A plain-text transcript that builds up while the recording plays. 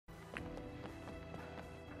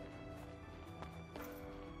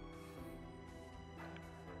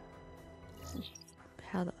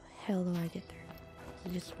How the hell do I get there?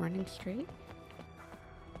 You just running straight?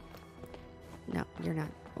 No, you're not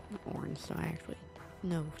orange, so I actually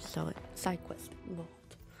no side quest involved.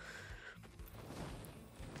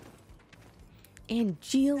 And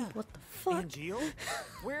Jill, what the fuck? And Jill?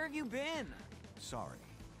 Where have you been? Sorry.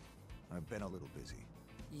 I've been a little busy.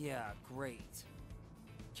 Yeah, great.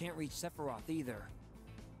 Can't reach Sephiroth either.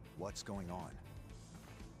 What's going on?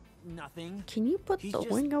 Nothing. Can you put He's the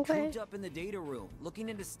just wing away? cooped up in the data room, looking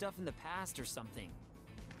into stuff in the past or something.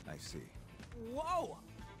 I see. Whoa!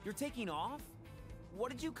 You're taking off?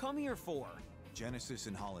 What did you come here for? Genesis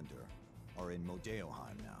and Hollander are in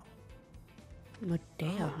Modeoheim now.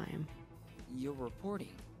 Modeoheim. You're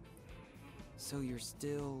reporting. So you're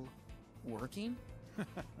still working?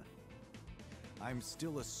 I'm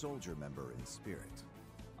still a soldier member in spirit.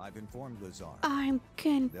 I've informed Lazar. I'm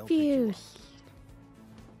They'll pick you up. confused.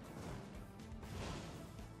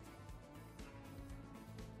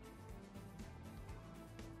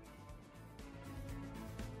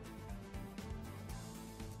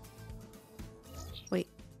 Wait.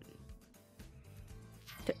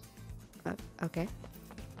 Okay.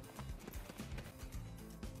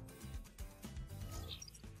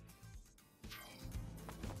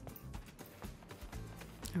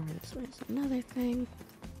 Over this way is another thing.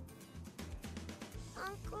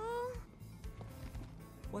 Uncle?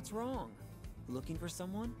 What's wrong? Looking for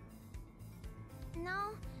someone?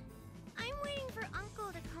 No, I'm waiting for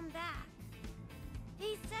Uncle to come back.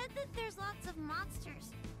 He said that there's lots of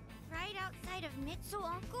monsters right outside of Mitsu.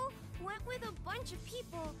 Uncle went with a bunch of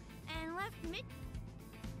people and left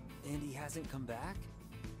And he hasn't come back?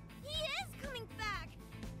 He is coming back!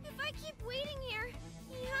 If I keep waiting here,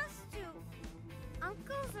 he has to.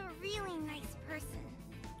 Uncle's a really nice person.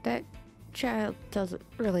 That child doesn't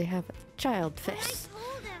really have a child When I face.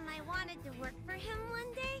 told him I wanted to work for him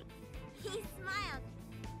one day, he smiled.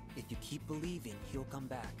 If you keep believing, he'll come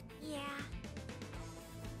back. Yeah.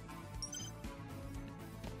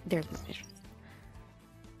 There's my mission.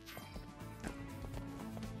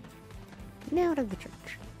 Now to the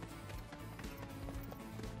church.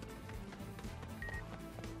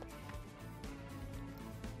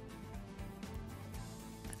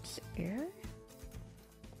 That's air.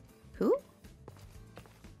 Who?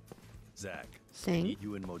 Zach, Sing. need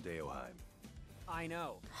you in Modeoheim. I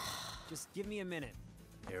know. Just give me a minute.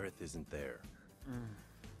 Aerith isn't there.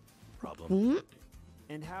 Problem? Hmm?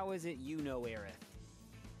 And how is it you know Aerith?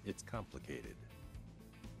 It's complicated.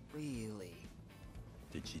 Really?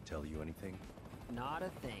 Did she tell you anything? Not a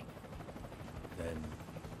thing. Then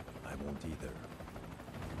I won't either.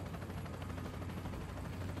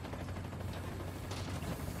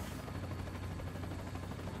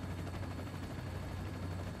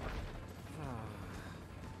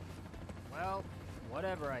 Well,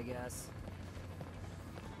 whatever, I guess.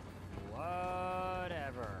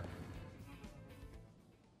 Whatever.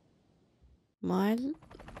 My,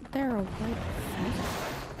 they're a white fence.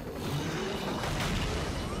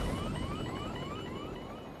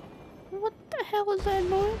 What the hell is that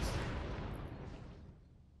noise?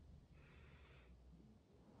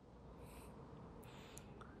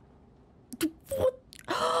 What?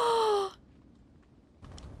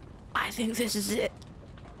 I think this is it.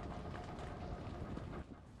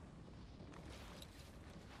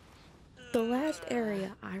 The last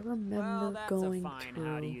area I remember Well, that's going a fine to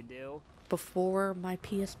how do you do? before my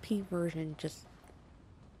PSP version just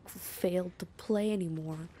failed to play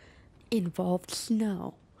anymore involved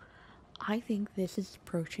snow. I think this is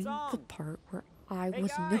approaching the Song. part where I Hey,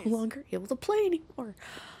 was guys. no longer able to play anymore.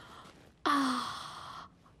 Ah,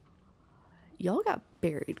 y'all got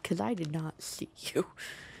buried because I did not see you.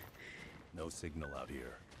 No signal out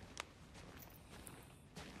here.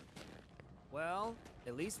 Well,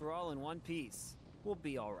 at least we're all in one piece. We'll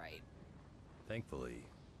be all right. Thankfully,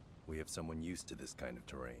 we have someone used to this kind of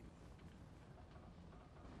terrain.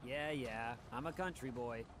 Yeah, I'm a country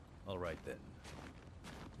boy. All right then.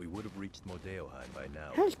 We would have reached Modeoheim by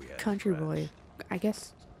now How's if we hadn't Country Boy? crashed. I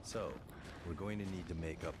guess So, we're going to need to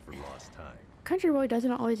make up for lost time. Country Boy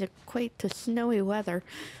doesn't always equate to snowy weather.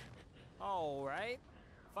 All right.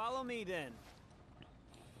 Follow me then.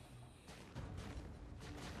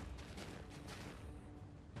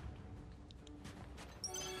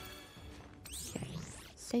 Okay,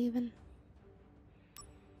 saving.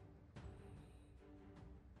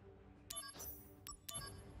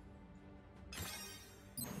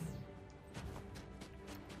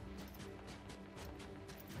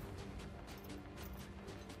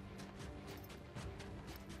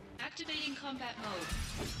 Activating combat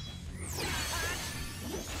mode.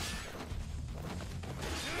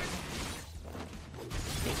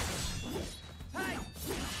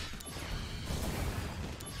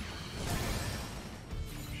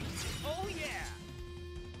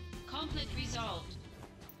 Conflict resolved.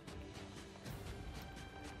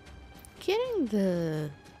 Getting the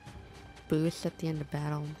boost at the end of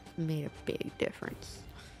battle made a big difference.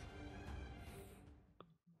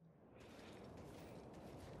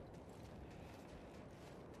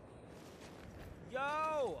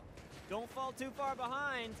 Yo! Don't fall too far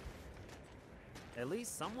behind. At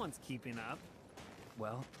least someone's keeping up.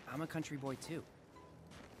 Well, I'm a country boy too.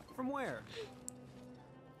 From where?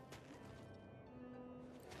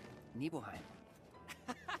 Nibelheim.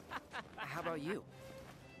 How about you?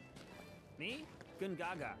 Me?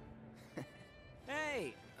 Gungaga.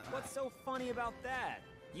 Hey, what's so funny about that?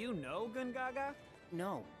 You know Gungaga?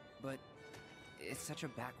 No, but it's such a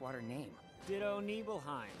backwater name. Ditto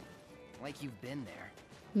Nibelheim. Like you've been there.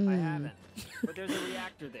 I haven't. But there's a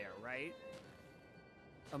reactor there, right?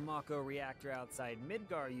 A Mako reactor outside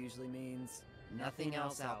Midgar usually means Nothing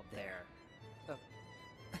else out there.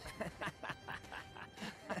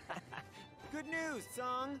 Good news,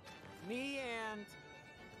 Sung. Me and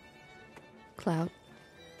Cloud.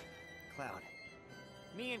 Cloud.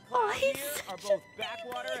 me and Cloud he's here are such a both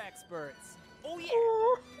backwater experts. Oh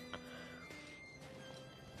yeah.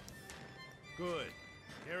 Good.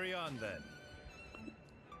 Carry on then.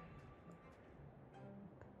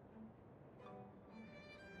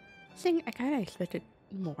 Saying I kinda expected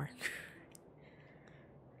more.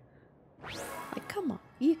 Like, come on,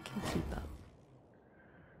 you can keep up.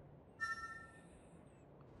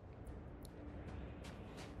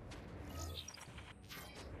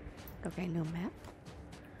 Okay, no map.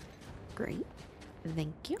 Great.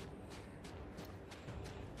 Thank you.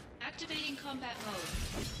 Activating combat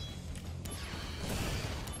mode.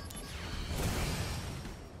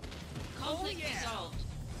 Conflict yeah. resolved.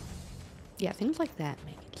 Yeah, things like that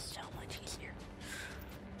make it so much easier.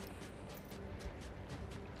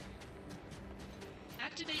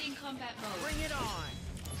 Activating combat mode. Bring it on.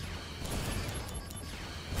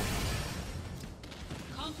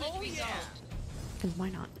 Conflict Oh, yeah. resolved. Because why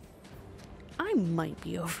not? I might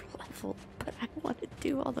be over leveled, but I want to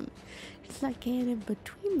do all the missions I can in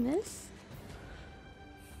between this.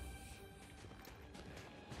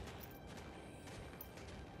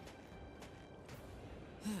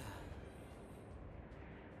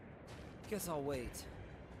 Guess I'll wait.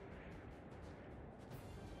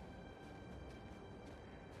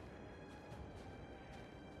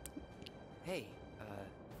 Hey,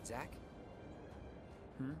 Zach?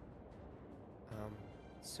 Hmm?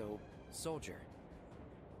 So, Soldier.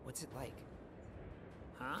 What's it like?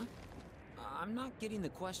 Huh? I'm not getting the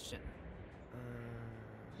question.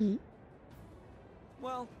 Hmm?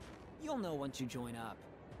 Well, you'll know once you join up.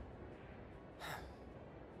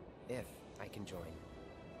 If I can join.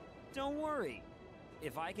 Don't worry.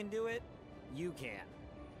 If I can do it, you can.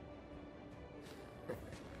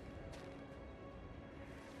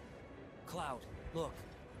 Cloud, look.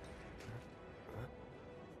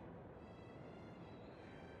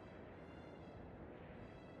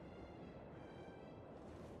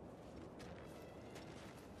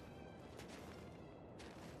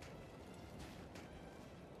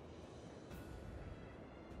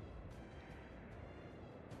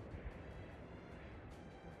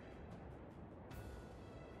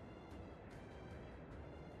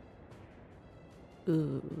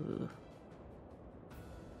 Ooh.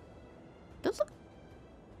 Those look.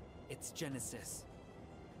 It's Genesis.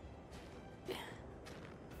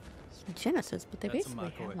 Genesis, but they That's a basically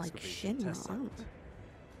Mako have like excavation Shinra test armor. site.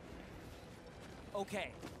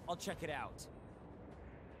 Okay, I'll check it out.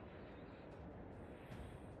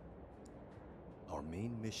 Our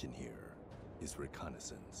main mission here is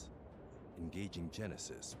reconnaissance. Engaging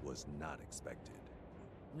Genesis was not expected.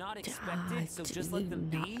 Not expected, so just let them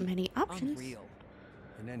not be? many options. Unreal.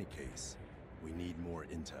 In any case, we need more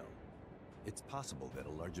intel. It's possible that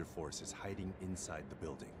a larger force is hiding inside the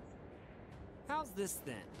building. How's this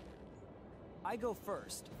then? I go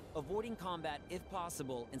first, avoiding combat if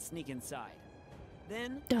possible and sneak inside.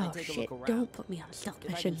 Then I Oh take a shit, look around. don't put me on stealth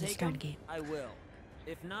If I can missions this take start 'em, game. I will.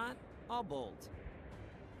 If not, I'll bolt.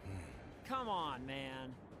 Come on,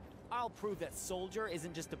 man. I'll prove that Soldier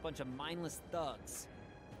isn't just a bunch of mindless thugs.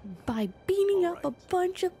 By beating All up a right.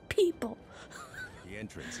 bunch of people. The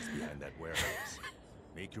entrance is behind that warehouse.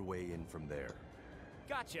 Make your way in from there.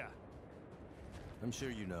 Gotcha. I'm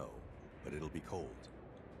sure you know, but it'll be cold.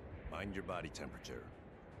 Mind your body temperature.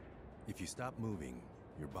 If you stop moving,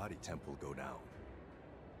 your body temp will go down.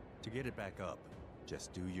 To get it back up,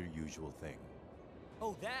 just do your usual thing.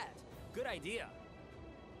 Oh, that. Good idea.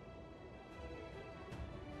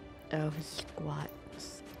 Oh,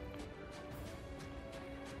 squats.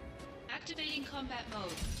 Activating combat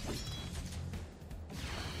mode.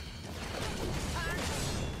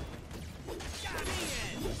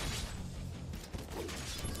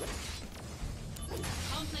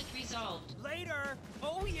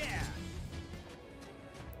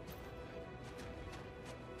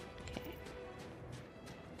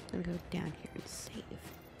 gonna go down here and save.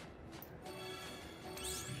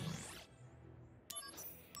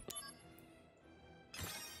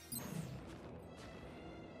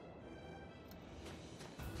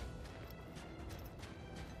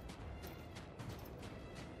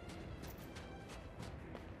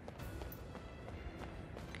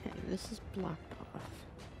 Okay, this is blocked off.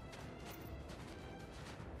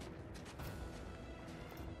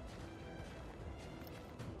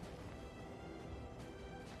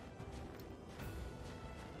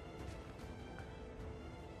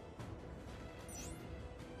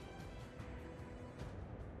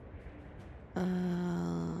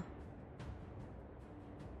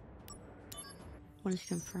 What is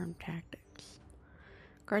confirmed tactics?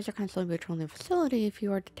 Guards are constantly patrolling the facility. If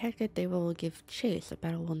you are detected, they will give chase. A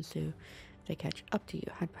battle will ensue if they catch up to you.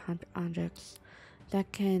 Hide behind objects that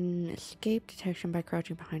can escape detection by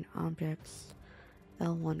crouching behind objects.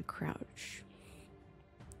 L1 crouch.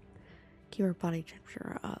 Keep your body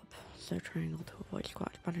temperature up. So triangle to avoid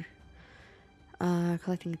squash. Body.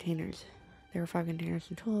 Collecting containers. There are 5 containers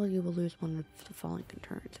in total. You will lose one of the following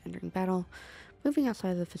containers. Entering battle. Moving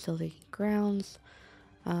outside of the facility grounds.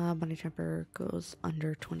 Body temper goes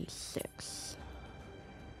under 26.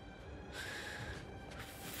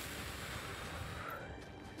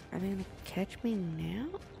 Are they gonna catch me now?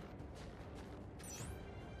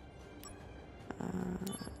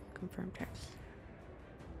 Confirm text.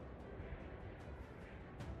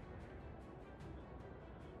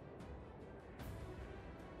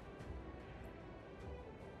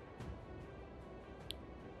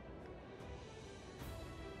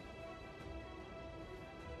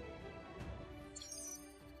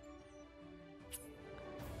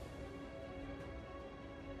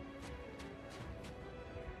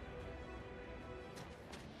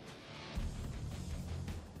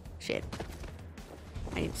 Shit.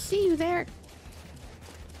 I didn't see you there.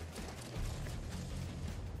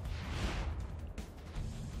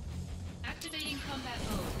 Activating combat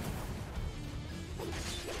mode.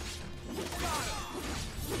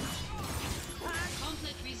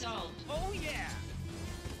 Conflict resolved. Oh yeah!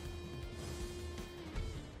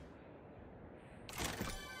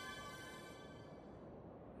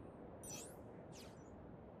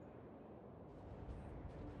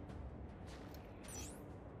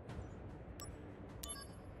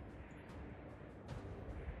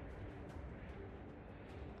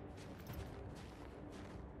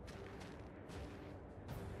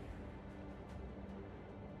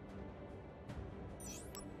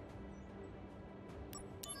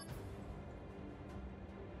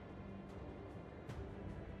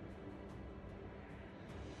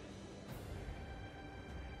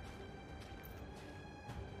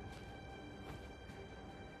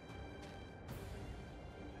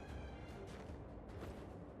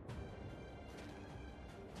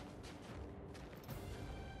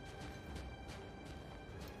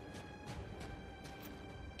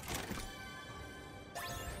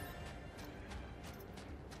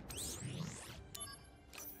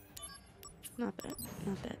 Not bad,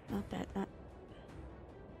 not bad, not bad, not.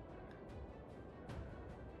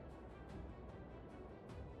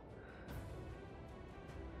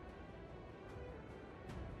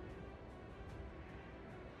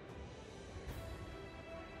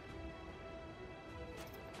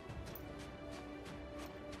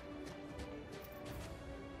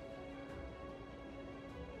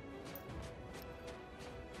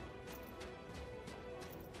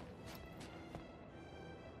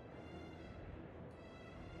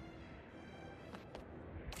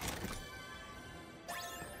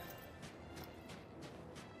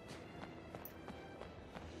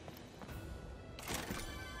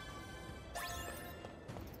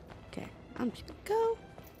 Okay, I'm just gonna go.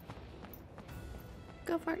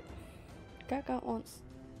 Go for it. Got once.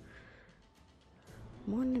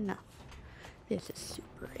 More than enough. This is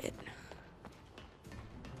super it.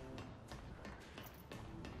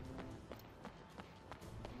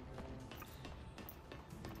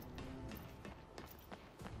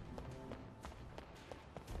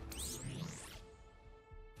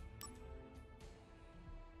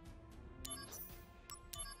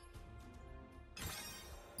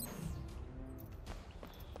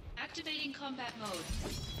 Activating combat mode.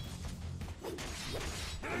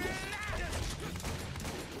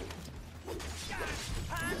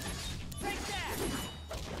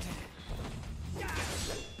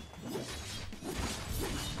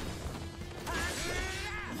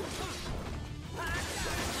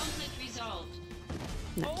 Conflict resolved.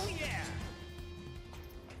 Nice. Oh yeah!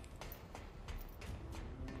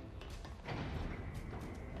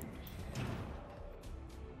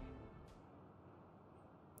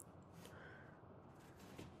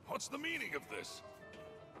 What's the meaning of this?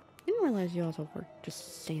 Didn't realize you also wore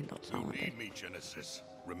just sandals You all day. need me, Genesis.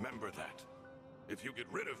 Remember that. If you get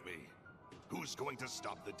rid of me, who's going to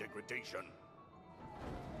stop the degradation?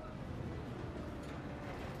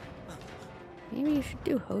 Maybe you should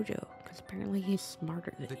do Hojo, because apparently he's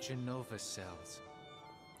smarter than The you. Genova cells.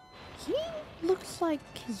 He looks like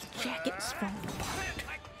his jacket's falling apart.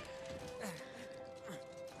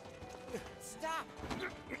 Stop!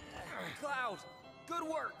 Cloud, good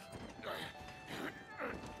work!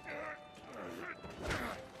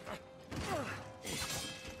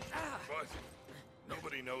 But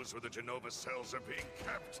nobody knows where the Genova cells are being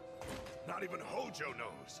kept. Not even Hojo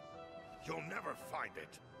knows. You'll never find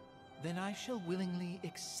it. Then I shall willingly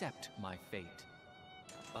accept my fate.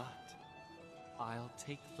 But I'll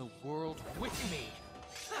take the world with me.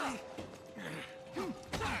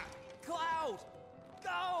 Cloud!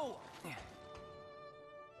 Go!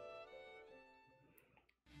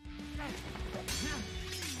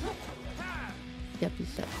 Yep, he's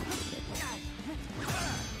so complicated.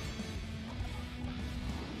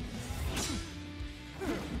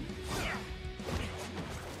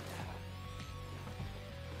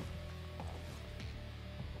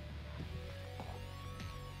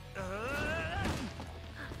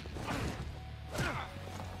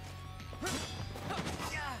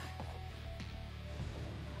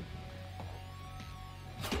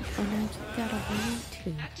 Oh no, you gotta wait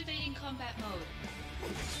too. Activating combat mode.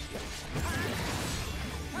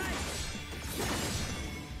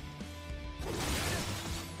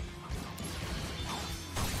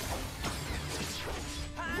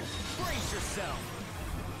 Brace yourself!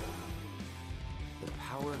 The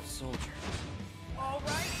power of soldier. All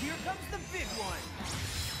right, here comes the big one!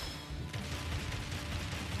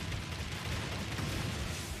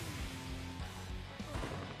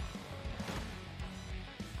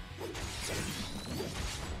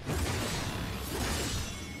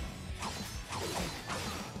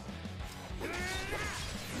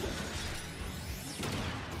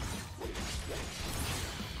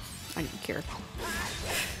 I don't care.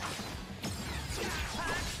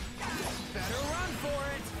 Better run for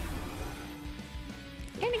it!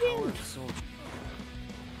 And Power again! of soldier.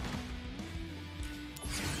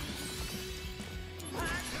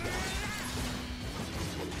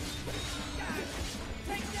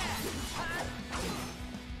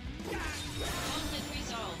 Conflict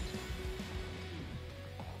resolved.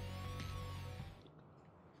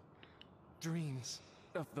 Dreams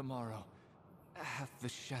of the morrow hath the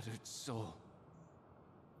shattered soul.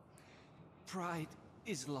 Pride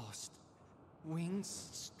is lost, wings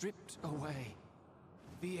stripped away.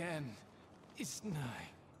 The end is nigh.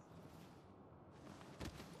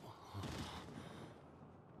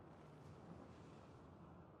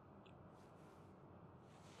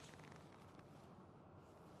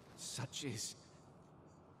 Such is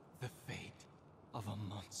the fate of a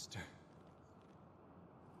monster.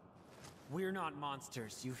 We're not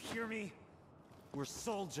monsters, you hear me? We're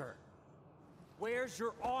soldier. Where's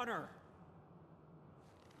your honor?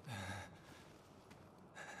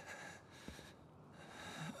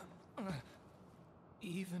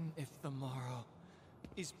 Even if the morrow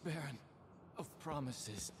is barren of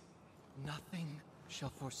promises, nothing shall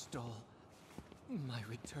forestall my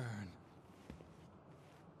return.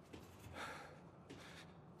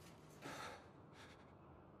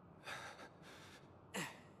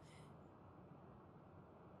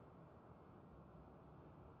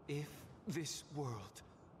 If this world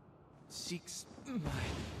seeks my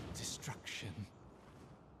destruction,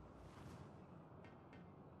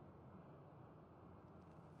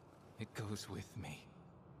 it goes with me.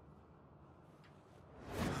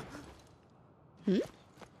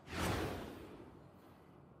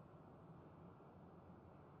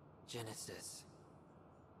 Genesis.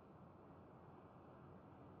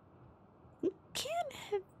 You can't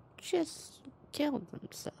have just killed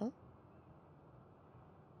himself.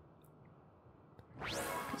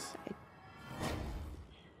 'Cause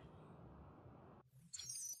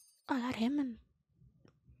I got him in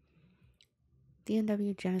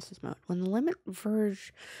DNW Genesis mode. When a limit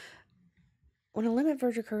verge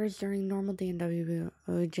occurs during normal DNW,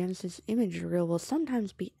 a Genesis image reel will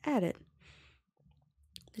sometimes be added.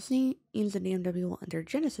 This means the DNW will enter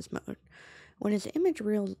Genesis mode. When its image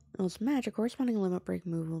reels match, a corresponding limit break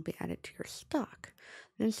move will be added to your stock.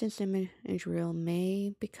 The instance image reel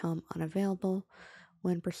may become unavailable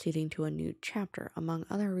when proceeding to a new chapter, among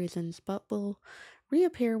other reasons, but will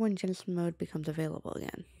reappear when Genesis mode becomes available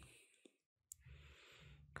again.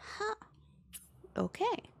 Huh.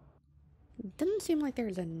 Okay. Doesn't seem like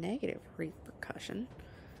there's a negative repercussion.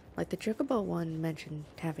 Like the Chocobo one mentioned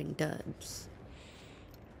having duds.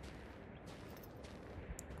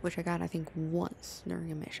 which I got, I think, once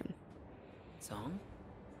during a mission. Song?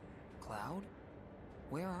 Cloud?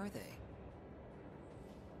 Where are they?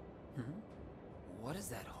 What is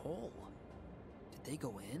that hole? Did they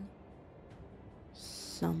go in?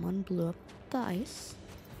 Someone blew up the ice.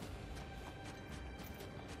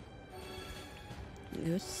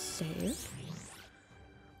 It was safe.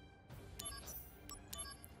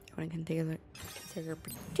 I wouldn't consider a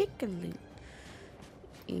particularly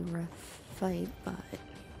rough fight, but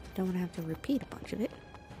don't want to have to repeat a bunch of it.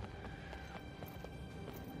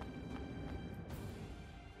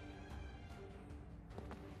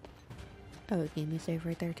 Oh, it gave me a save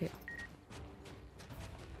right there too.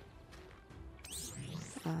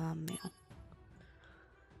 Mail.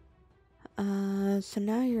 So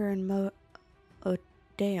now you're in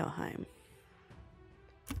Odeoheim.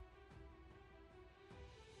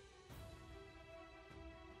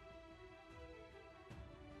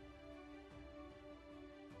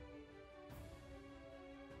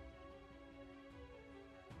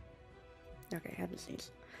 Okay, I have the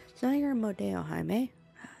scenes. So now you're in Modeoheim, eh?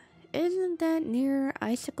 Isn't that near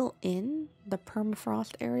Icicle Inn, the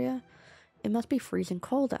permafrost area? It must be freezing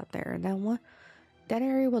cold out there. That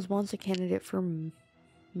area was once a candidate for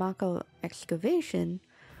Mako excavation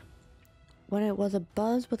when it was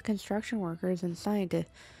abuzz with construction workers and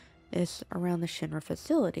scientists around the Shinra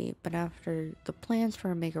facility. But after the plans for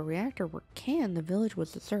a mega reactor were canned, the village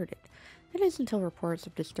was deserted. That is until reports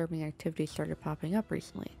of disturbing activity started popping up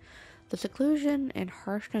recently. The seclusion and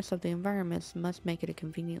harshness of the environments must make it a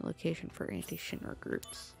convenient location for anti-Shinra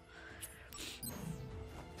groups.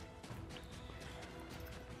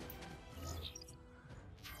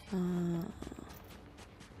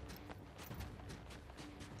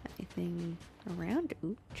 Anything around?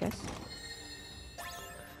 Ooh, chest.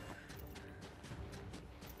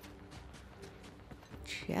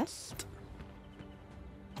 Chest.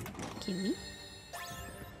 Gimme.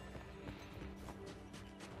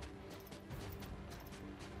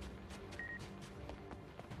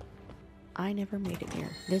 I never made it here.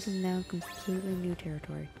 This is now completely new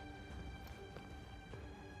territory.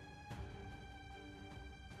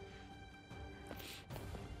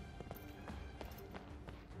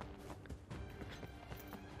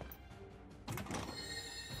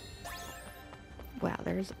 Wow,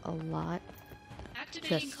 there's a lot.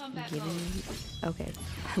 Activating Just combat giving. mode. Okay,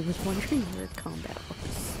 I was wondering where combat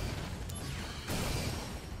was.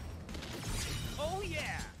 Oh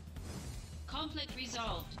yeah! Conflict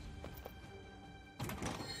resolved.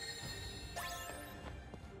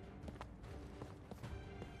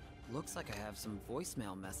 Looks like I have some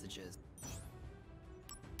voicemail messages.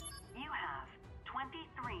 You have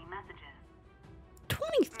 23 messages.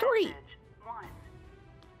 23! Message 1.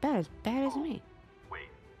 About as bad as me. Wait,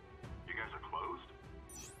 you guys are closed?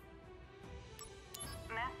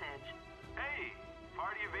 Message. Hey,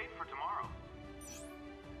 party of 8 for tomorrow.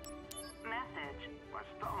 Message. My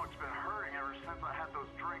stomach's been hurting ever since I had those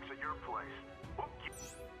drinks at your place.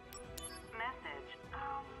 Message.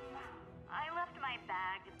 I left my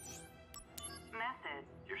bag. Message.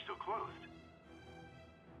 You're still closed.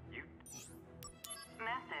 You...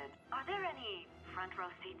 Message. Are there any front row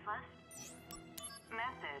seats left?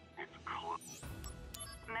 Message. It's closed.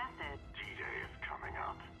 Message. D-Day is coming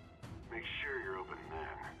up. Make sure you're open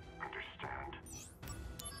then. Understand?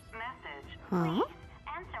 Message. Huh?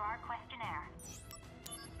 Answer our questionnaire.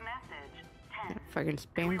 Message. 10. Fucking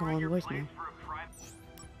spam call on voicemail.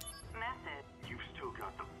 Message. You've still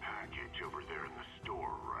got the package over there in the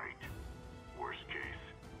store, right? Worst case,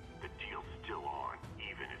 the deal's still on,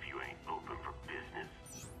 even if you ain't open for business.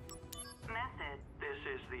 Message. This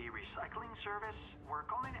is the recycling service. We're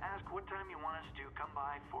calling to ask what time you want us to come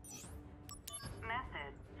by for.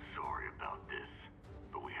 Message. Sorry about this,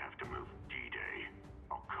 but we have to move D-Day.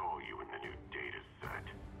 I'll call you when the new data's set.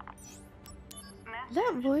 Is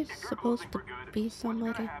that voice supposed to be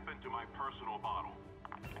somebody? What's gonna happen to my personal bottle?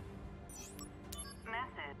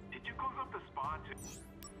 Message. Did you close up the spa too?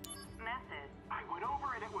 Message. I went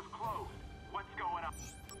over and it was closed. What's going on?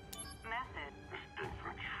 Message. There's been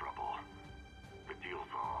some trouble. The deal's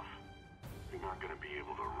off. You're not gonna be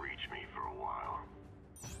able to reach me for a while.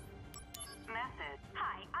 Message.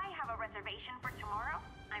 Hi, I have a reservation for tomorrow.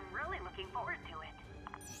 I'm really looking forward to it.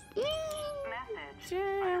 Message.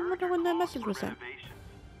 Yeah, I wonder when that message was sent.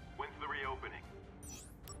 When's the reopening?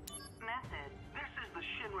 Message. This is the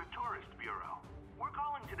Shinra Tourist Bureau. We're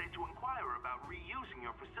calling today to inquire about reusing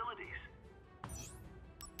your facilities.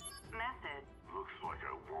 Message. Looks like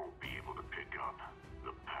I won't be able to pick up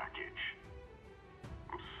the package.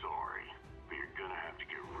 I'm sorry, but you're gonna have to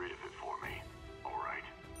get rid of it for me. All right?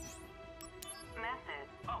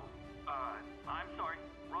 Message. Oh, I'm sorry.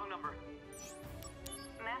 Wrong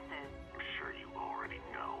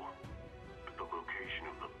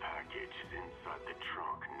package is inside the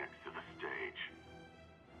trunk next to the stage.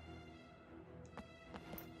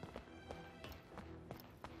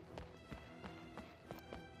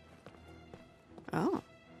 Oh.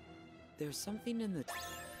 There's something in the...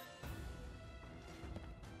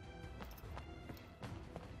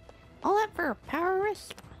 All that for a power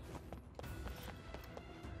wrist?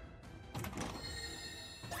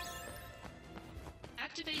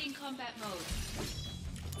 Activating combat mode.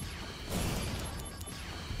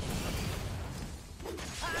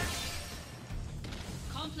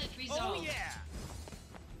 Conflict resolved. Oh yeah!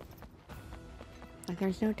 Like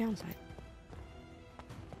there's no downside.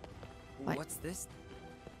 What? What's this?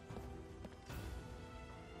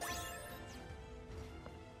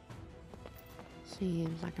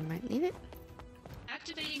 Seems like I might need it.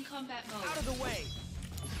 Activating combat mode. Out of the way!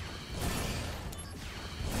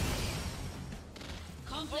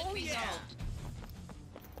 Conflict Oh, yeah. resolved.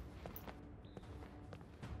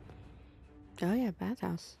 Oh yeah,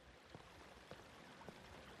 bathhouse.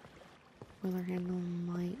 Wheeler handle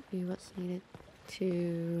might be what's needed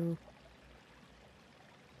to...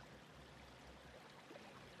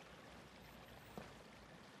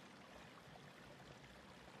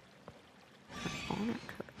 Honor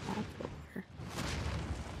cut off over.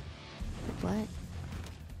 What?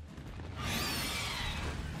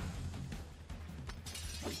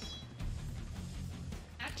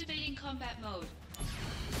 Activating combat mode.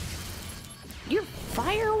 You're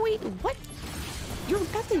fire weight? What? You're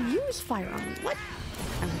about to use fire on me. What?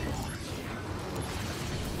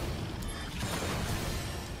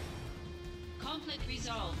 Conflict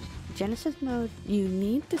resolved. Genesis mode, you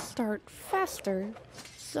need to start faster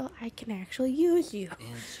so I can actually use you.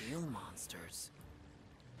 And jail monsters.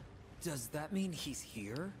 Does that mean he's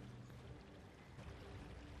here?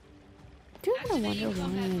 Do you ever wonder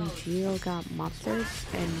why Geo got monsters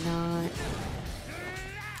and not...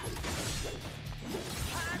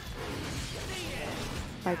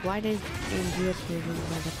 Like, why did Angeo's version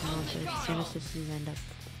end up monsters? Genesis end up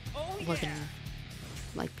looking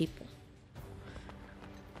like people.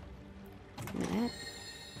 Look at that.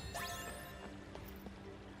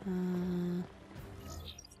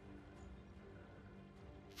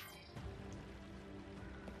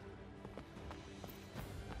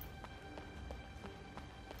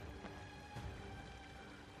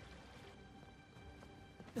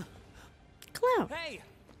 Cloud. Hey!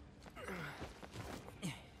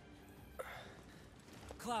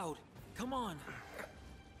 Cloud, come on.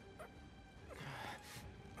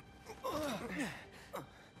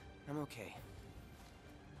 I'm okay.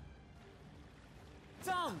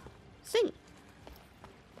 Song! Sing.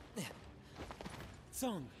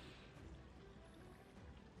 Song.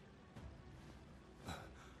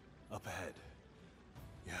 Up ahead.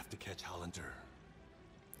 You have to catch Hollander.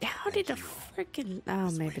 How did the freaking...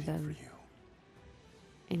 Oh, maybe the...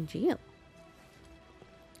 Angeal.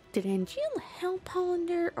 Did Angeal help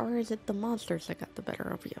Hollander, or is it the monsters that got the better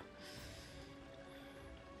of you?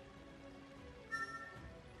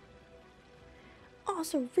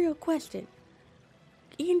 Also, real question.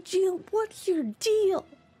 Angeal, what's your deal?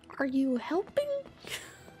 Are you helping?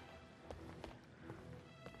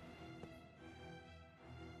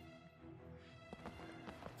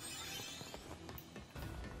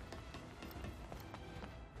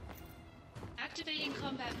 Activating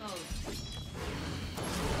combat mode.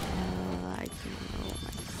 I don't know what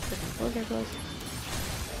my freaking folder was.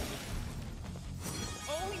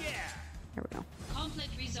 Oh yeah! There we go.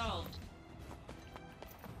 Conflict resolved.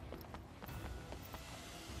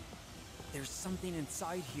 There's something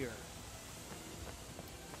inside here.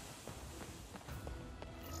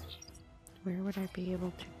 Where would I be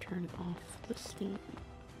able to turn off the steam?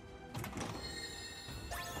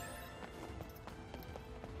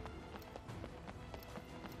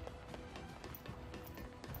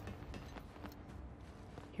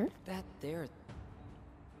 Here? That there.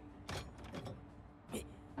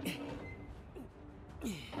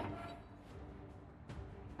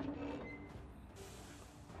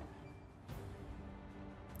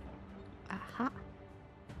 Aha.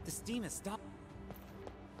 The steam has stopped.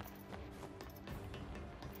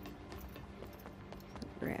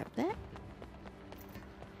 Grab that.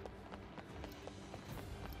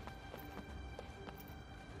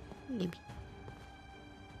 Maybe.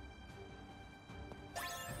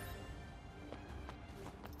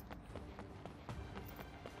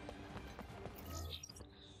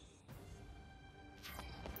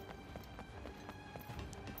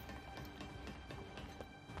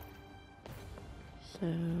 So...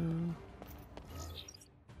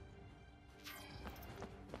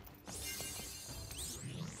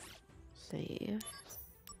 Save.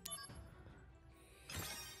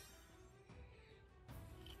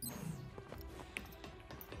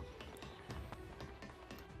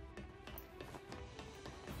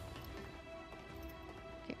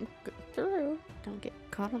 Go through. Don't get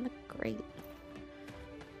caught on the grate.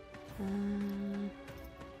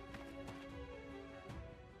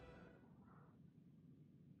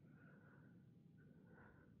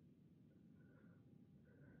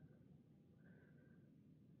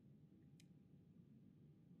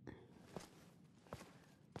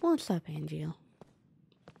 What's up, Angel?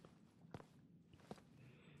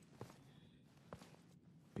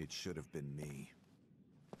 It should have been me.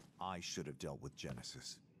 I should have dealt with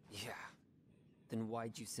Genesis. Yeah. Then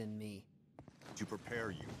why'd you send me? To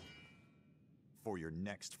prepare you for your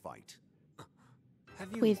next fight.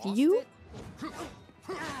 Have you With lost you? it?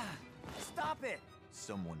 Stop it!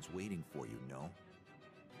 Someone's waiting for you, no?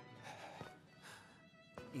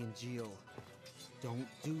 Angel, don't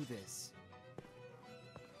do this.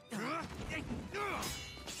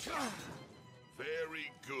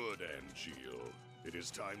 Very good, Angel. It is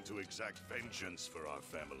time to exact vengeance for our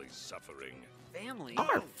family's suffering. Family?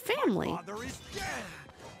 Our family? My father is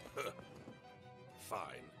dead!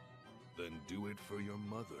 Fine. Then do it for your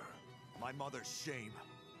mother. My mother's shame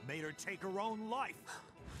made her take her own life.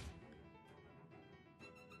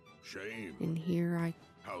 Shame. And here I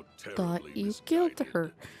How thought terribly you killed misguided.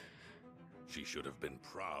 her. She should have been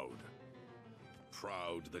proud.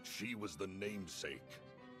 Proud that she was the namesake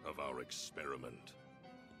of our experiment.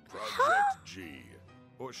 Project G.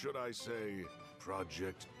 Or should I say,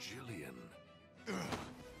 Project Jillian?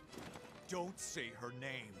 Don't say her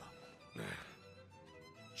name.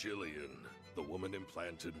 Jillian, the woman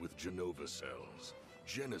implanted with Genova cells.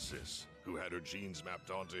 Genesis, who had her genes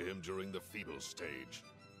mapped onto him during the fetal stage.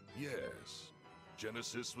 Yes,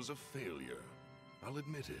 Genesis was a failure. I'll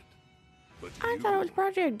admit it. But I thought it was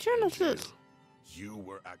Project Genesis. You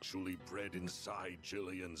were actually bred inside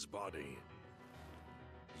Jillian's body.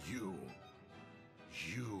 You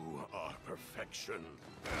are perfection.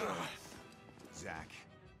 Zach,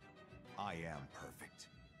 I am perfect.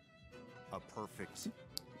 A perfect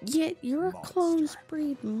Yet you're a monster. closed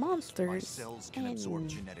breed monster. My cells can absorb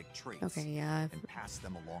genetic traits Okay, yeah. and pass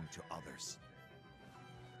them along to others.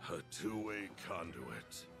 A two-way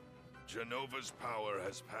conduit. Genova's power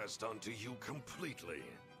has passed on to you completely.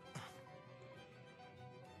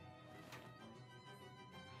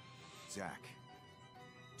 Zach,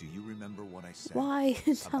 do you remember what I said? Why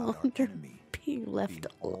is about our Hollander enemy being left being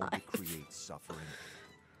all alive? that creates suffering?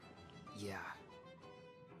 Yeah.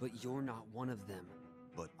 But you're not one of them.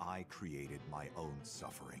 But I created my own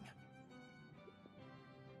suffering.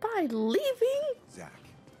 By leaving? Zach,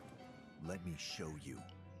 let me show you.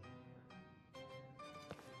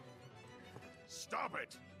 Stop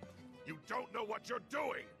it! You don't know what you're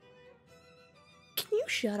doing! Can you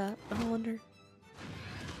shut up, Hollander?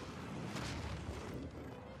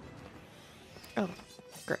 Oh,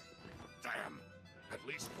 great. Damn! At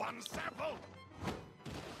least one sample!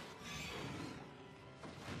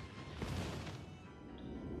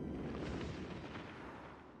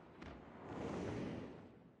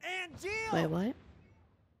 Wait, what?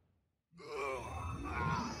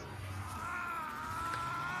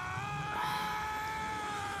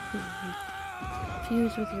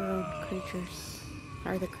 Fuse with your own creatures.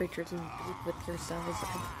 Or the creatures infused with yourselves.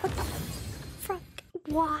 What the fuck?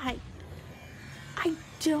 Why? I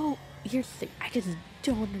don't. Here's the thing. I just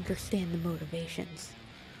don't understand the motivations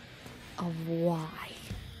of why.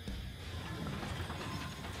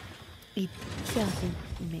 It doesn't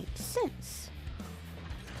make sense.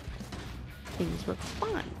 Things were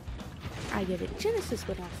fine. I get it. Genesis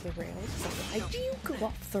went off the rails, so why do you go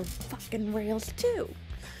off the fucking rails too?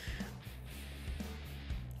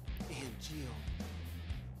 Angel.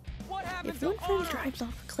 What happened If to one friend honor? drives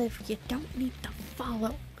off a cliff, you don't need to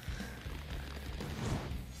follow.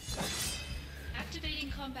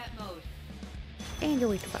 Activating combat mode. And you're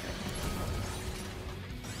weak to fire.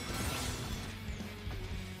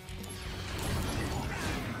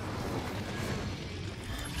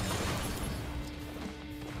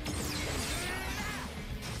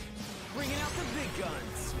 Bringing out the big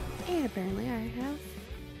guns. And apparently I have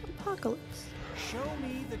Apocalypse. Show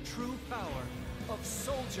me the true power of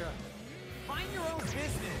Soldier. Mind your own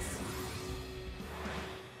business.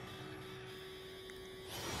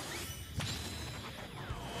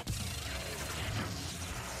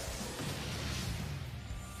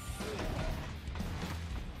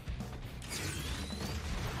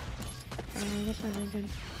 What's my legend?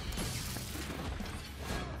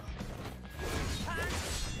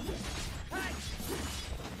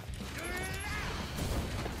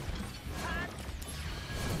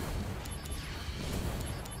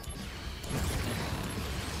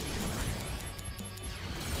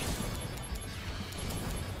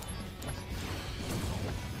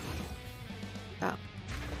 Oh.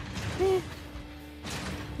 Eh.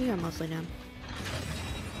 We are mostly done.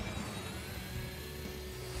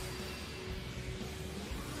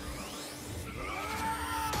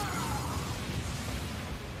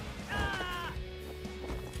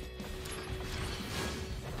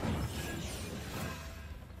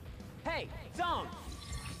 Hey, zone!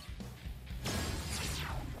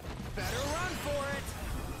 Better run for it!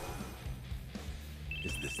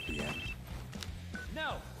 Is this the end?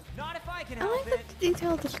 No, not if I can I help like it! that the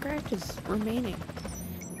detail of the scratches remaining.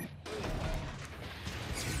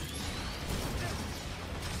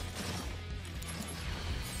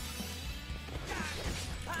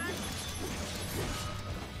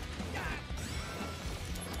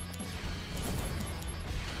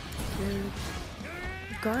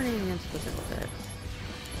 You're guarding against physical attacks.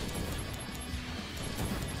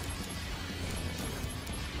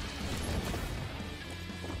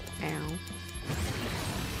 Ow.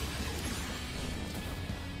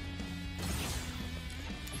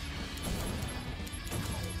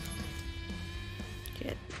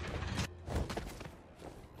 Get.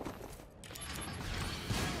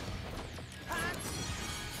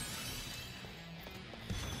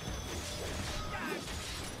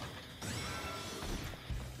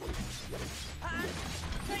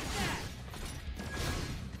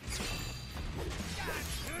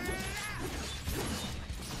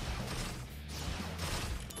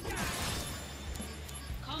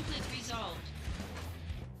 Conflict resolved.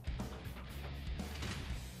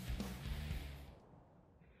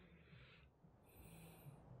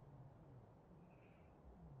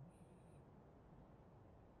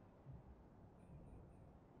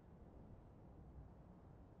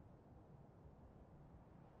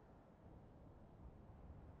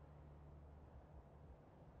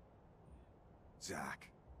 Zack,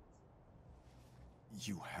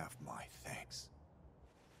 you have my thanks.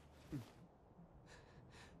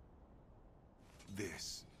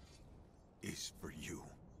 This is for you.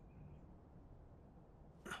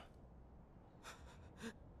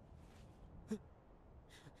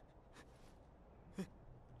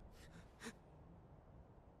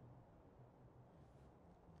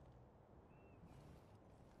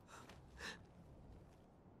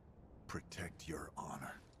 Protect your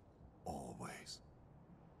honor, always.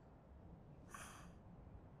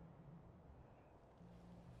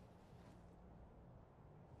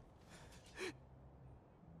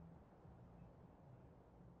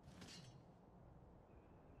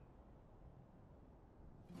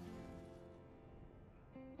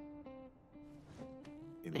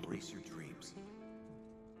 Embrace your dreams.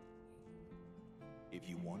 If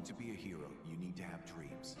you want to be a hero, you need to have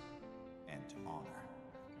dreams and honor.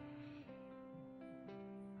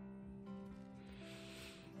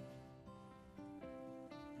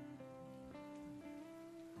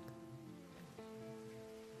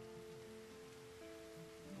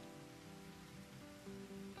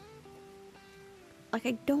 Like,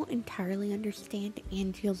 I don't entirely understand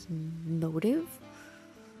Angel's motive.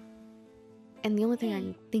 And the only thing I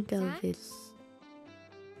can think of Zack? is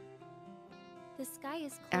The sky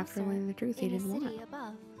is closer after learning the truth, he in the didn't want city it.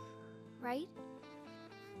 above, right?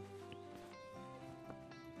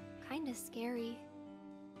 Kinda scary.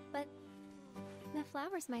 But the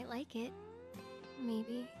flowers might like it.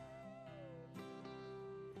 Maybe.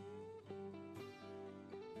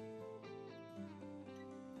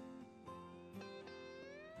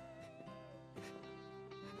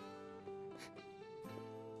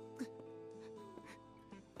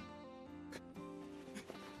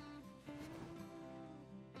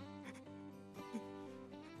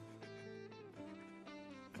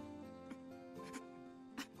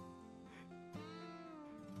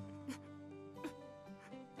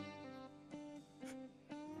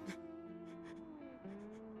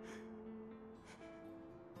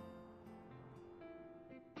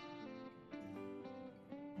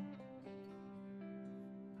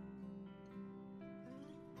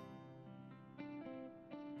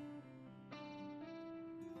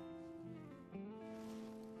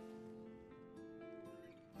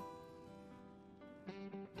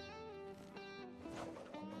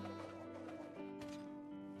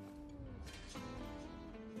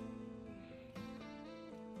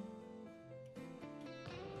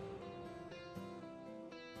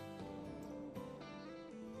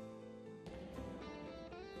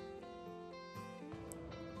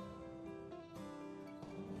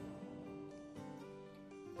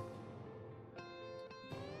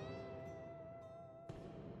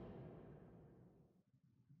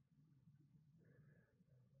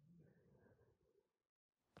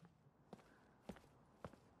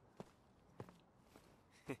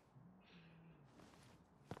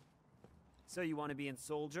 So you want to be in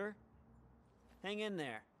Soldier? Hang in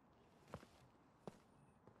there.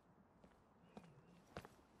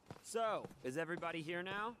 So, is everybody here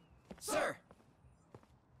now? Sir!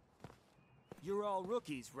 You're all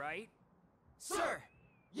rookies, right? Sir!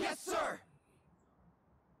 Yes, sir!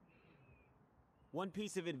 One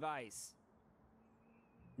piece of advice.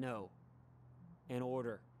 No. An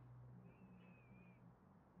order.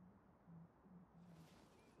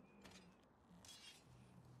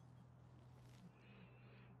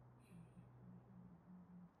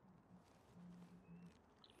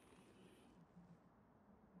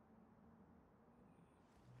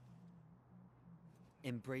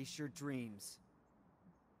 Embrace your dreams.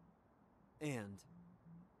 And,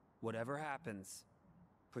 whatever happens,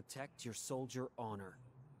 protect your soldier honor.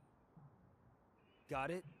 Got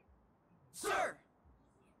it? Sir!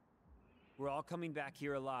 We're all coming back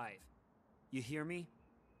here alive. You hear me?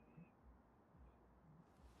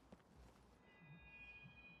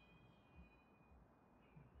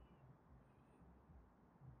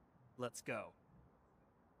 Let's go.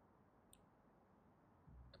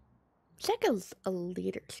 Sekko's a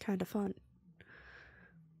leader. It's kind of fun.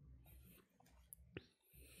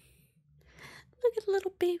 Look at the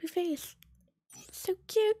little baby face. So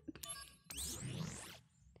cute.